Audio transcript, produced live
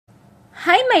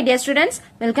Hi my dear students,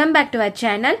 welcome back to our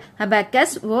channel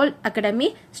Abacus World Academy.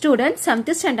 Students, 7th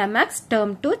standard maths term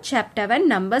 2 chapter 1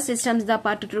 number systems da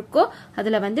பார்த்துட்டு இருக்கோம்.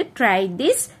 அதுல வந்து try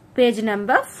this page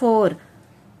number 4.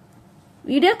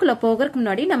 வீடியோக்குள்ள போகிறதுக்கு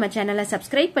முன்னாடி நம்ம சேனலை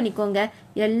சப்ஸ்கிரைப் பண்ணிக்கோங்க.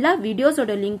 எல்லா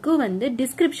வீடியோஸோட லிங்க்கும் வந்து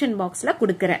டிஸ்கிரிப்ஷன் பாக்ஸ்ல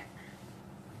கொடுக்கிறேன்.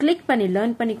 கிளிக் பண்ணி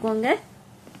லேர்ன் பண்ணிக்கோங்க.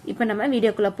 இப்போ நம்ம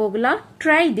வீடியோக்குள்ள போகலாம்.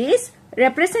 Try this.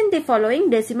 Represent the following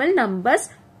decimal numbers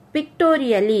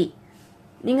pictorially.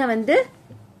 நீங்க வந்து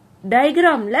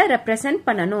டயகிராம்ல ரெப்ரசன்ட்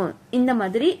பண்ணணும். இந்த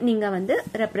மாதிரி நீங்க வந்து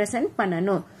ரெப்ரசன்ட்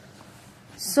பண்ணணும்.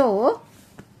 சோ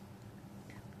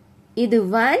இது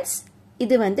ones,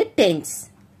 இது வந்து tens.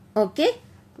 Okay,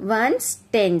 ones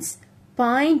tens.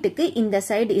 பாயிண்ட்க்கு இந்த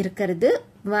சைடு இருக்குது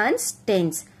ones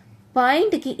tens.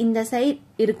 பாயிண்ட்க்கு இந்த சைடு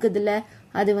இருக்குதுல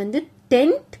அது வந்து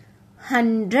 10,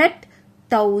 100,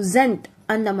 1000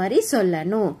 அந்த மாதிரி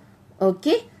சொல்லணும்.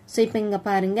 ஓகே, சோ இப்போ இங்க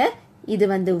பாருங்க, இது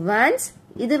வந்து ones,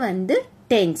 இது வந்து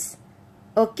tens.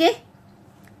 ஓகே,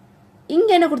 இங்க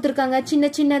என்ன கொடுத்திருக்காங்க, சின்ன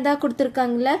சின்னதா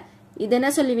கொடுத்திருக்காங்கல, இது என்ன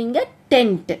சொல்லுவீங்க,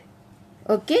 tenth.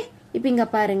 ஓகே, இப்போ இங்க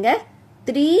பாருங்க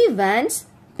 3 ones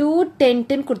 2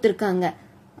 tenth கொடுத்திருக்காங்க.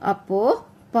 அப்போ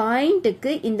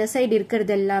பாயிண்ட்க்கு இந்த சைடு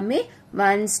இருக்கிறது எல்லாமே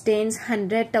ones, tens,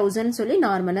 100, 1000 சொல்லி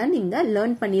நார்மலா நீங்க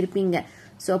லேர்ன் பண்ணிருப்பீங்க.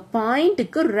 சோ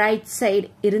பாயிண்ட்க்கு ரைட் சைடு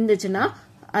இருந்துச்சுன்னா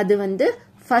அது வந்து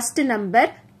first number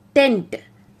 10th,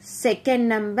 second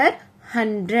number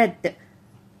 100th,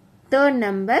 third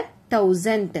number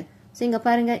 1000th. So இங்க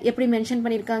பாருங்க எப்படி மென்ஷன்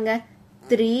பண்ணிருக்காங்க,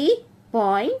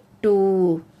 3.2.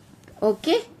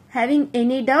 Okay, having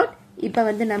any doubt? இப்ப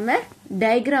வந்து நம்ம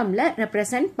டயகிராம்ல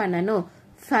ரெப்ரசன்ட் பண்ணணும்.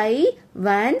 5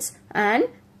 ones and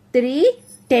 3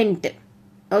 tenth.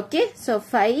 Okay, so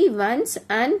 5 ones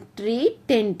and 3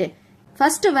 tenth.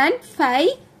 First one 5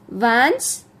 ones,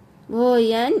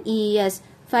 O-N-E-S,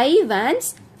 5 ones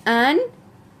and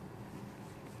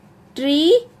 3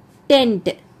 tenth,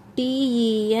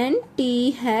 T-E-N-T-H-S.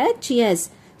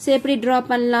 So எப்படி draw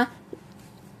பண்ணலாம்,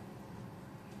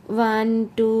 1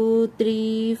 2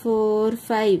 3 4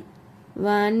 5,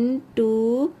 1 2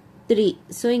 3.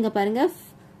 so இங்க பாருங்க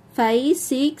 5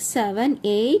 6 7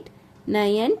 8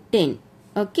 9 10.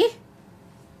 ஓகே,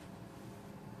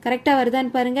 கரெக்டா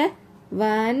வருதான்னு பாருங்க,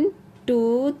 1 2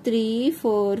 3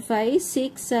 4 5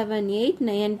 6 7 8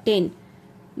 9 10.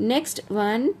 next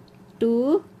 1 2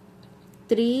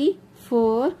 3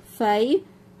 4 5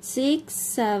 6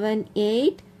 7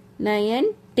 8 9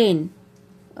 10.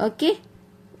 okay,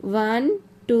 1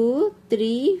 2 3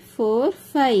 4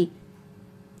 5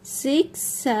 6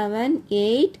 7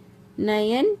 8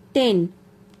 9 10.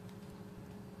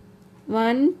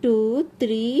 1 2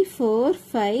 3 4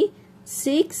 5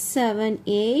 6 7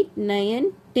 8 9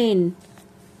 10.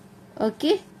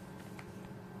 okay,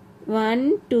 1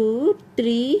 2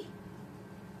 3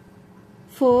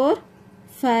 4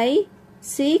 5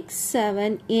 6 7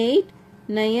 8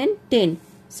 9 10.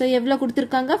 so எவ்வளவு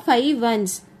கொடுத்திருக்காங்க, 5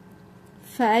 ones,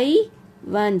 5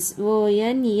 ones,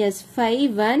 O-N-E-S,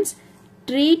 5 ones,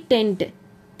 3 tenth.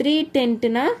 3 tenth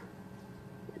na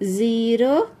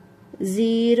 0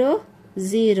 0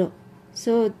 0.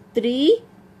 so 3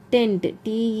 tenth,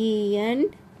 T-E-N-T-H-S.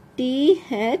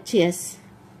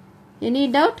 any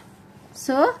doubt?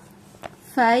 so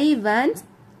 5 ones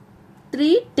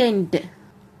 3 tenth.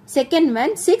 second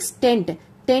one 6 tenth.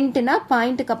 tenth na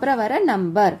point க்கு அப்புறம் வர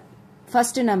number,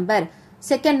 first number.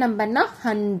 second number na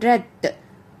 100th.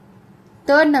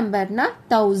 third number na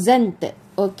 1000th.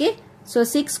 okay, so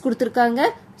 6 கொடுத்திருக்காங்க.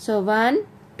 so 1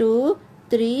 2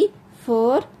 3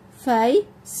 4 5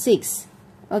 6.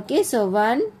 okay, so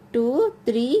 1 2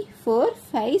 3 4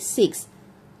 5 6.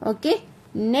 okay,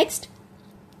 next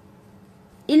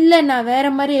இல்ல நான் வேற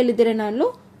மாதிரி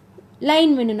எழுதுறனாலும்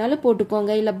line வேணும்னாலும்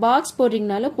போட்டுக்கோங்க, இல்ல பாக்ஸ்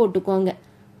போடுறீங்கனாலும் போட்டுக்கோங்க.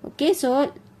 ஓகே, சோ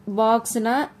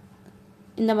பாக்ஸ்னா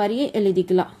இந்த மாதிரியே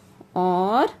எழுதிக்கலாம்,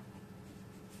 ஆர்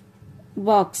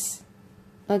பாக்ஸ்.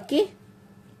 ஓகே,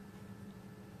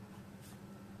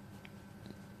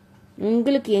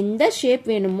 உங்களுக்கு எந்த ஷேப்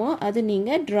வேணுமோ அது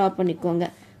நீங்க டிரா பண்ணிக்கோங்க.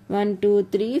 1 2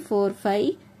 3 4 5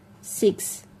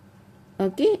 6.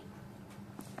 ஓகே,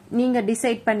 நீங்க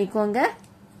டிசைட் பண்ணிக்கோங்க.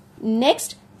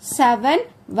 Next 7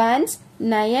 ones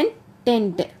 9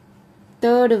 tenth.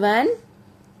 third one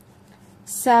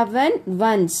 7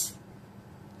 ones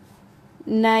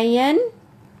 9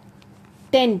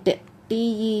 tenth,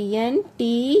 T-E-N-T-H-S.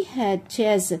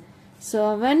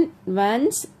 7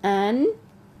 ones and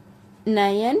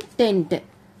 9 tenth.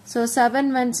 so 7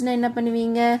 ones na என்ன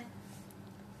பண்ணுவீங்க,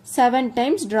 7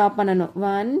 times draw பண்ணணும்.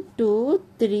 1 2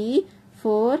 3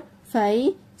 4 5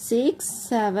 6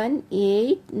 7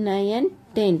 8 9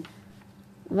 10.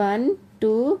 1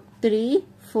 2 3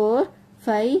 4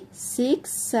 5 6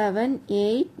 7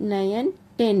 8 9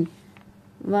 10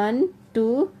 1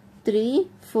 2 3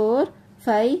 4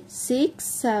 5 6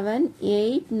 7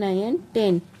 8 9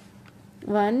 10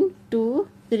 1 2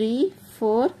 3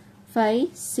 4 5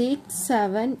 6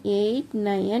 7 8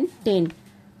 9 10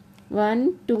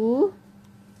 1 2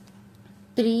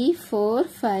 3 4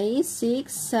 5 6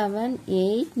 7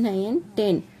 8 9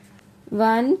 10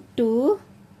 1 2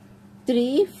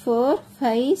 3 4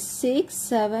 5 6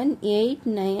 7 8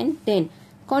 9 10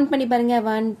 கவுண்ட் பண்ணி பாருங்க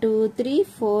 1 2 3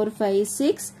 4 5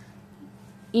 6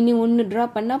 இனி ஒன்னு டிரா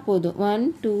பண்ணா போதும் 1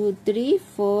 2 3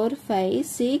 4 5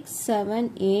 6 7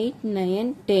 8 9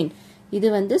 10 இது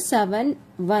வந்து 7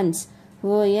 ones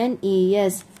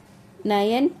ONES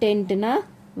 9 10 னா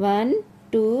 1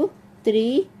 2 3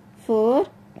 4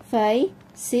 5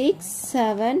 6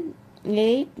 7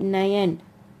 8 9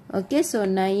 okay so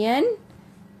 9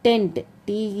 tent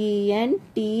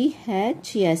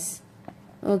TENTHS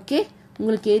okay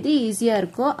உங்களுக்கு எது ஈஸியா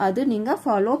இருக்கோ அது நீங்க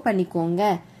ஃபாலோ பண்ணிக்கோங்க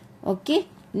okay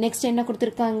next என்ன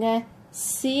கொடுத்திருக்காங்க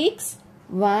 6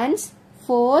 ones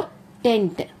 4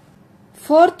 tent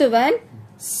fourth one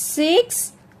 6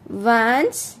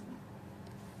 ones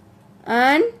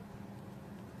and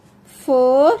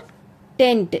 4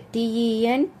 tent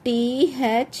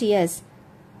TENTHS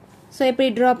so எப்படி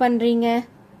draw பண்றீங்க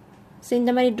so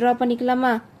இந்த மாதிரி draw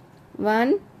பண்ணிக்கலாமா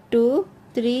 1 2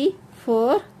 3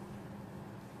 4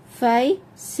 5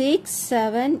 6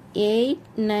 7 8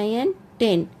 9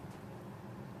 10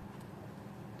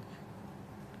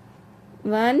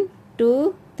 1 2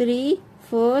 3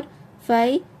 4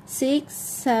 5 6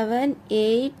 7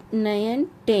 8 9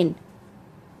 10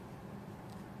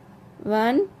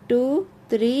 1 2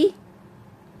 3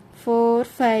 4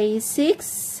 5 6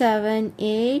 7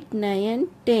 8 9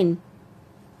 10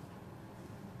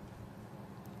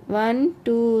 1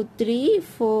 2 3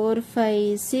 4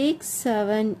 5 6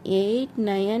 7 8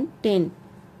 9 10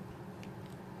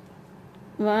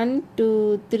 1 2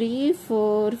 3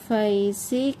 4 5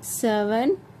 6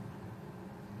 7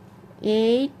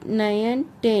 8 9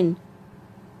 10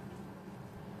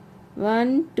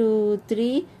 1 2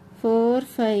 3 4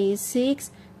 5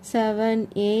 6 7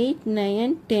 8 9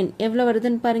 10 எவ்வளவு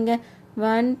வருதுன்னு பாருங்க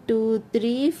 1 2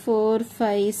 3 4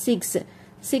 5 6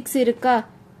 6 இருக்கா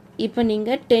இப்போ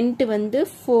நீங்க tent வந்து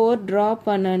 4 draw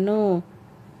பண்ணனும்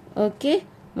okay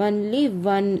only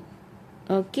one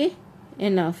okay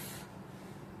enough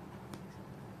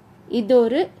இது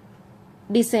ஒரு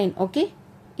டிசைன் ஓகே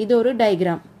இது ஒரு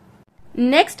டயகிராம்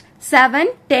நெக்ஸ்ட் 7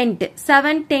 tent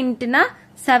 7 tent னா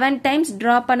 7 times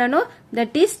draw பண்ணனும்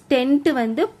that is tent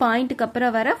வந்து பாயிண்ட்க்கு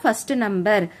அப்புறம் வர ஃபர்ஸ்ட்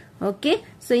நம்பர் ஓகே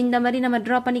சோ இந்த மாதிரி நம்ம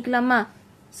draw பண்ணிக்கலாமா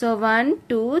so 1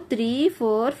 2 3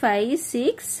 4 5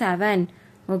 6 7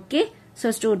 okay so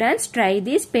students try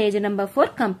this page number 4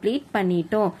 complete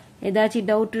பண்ணிட்டோம் ஏதாச்சும்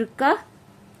டவுட் இருக்கா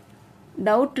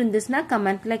டவுட் இருந்துச்சுனா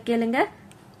கமெண்ட்ல கேளுங்க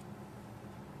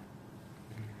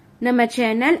நம்ம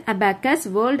சேனல் Abacus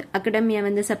World Academy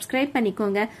வந்து subscribe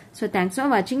பண்ணிக்கோங்க so thanks for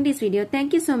watching this video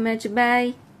thank you so much bye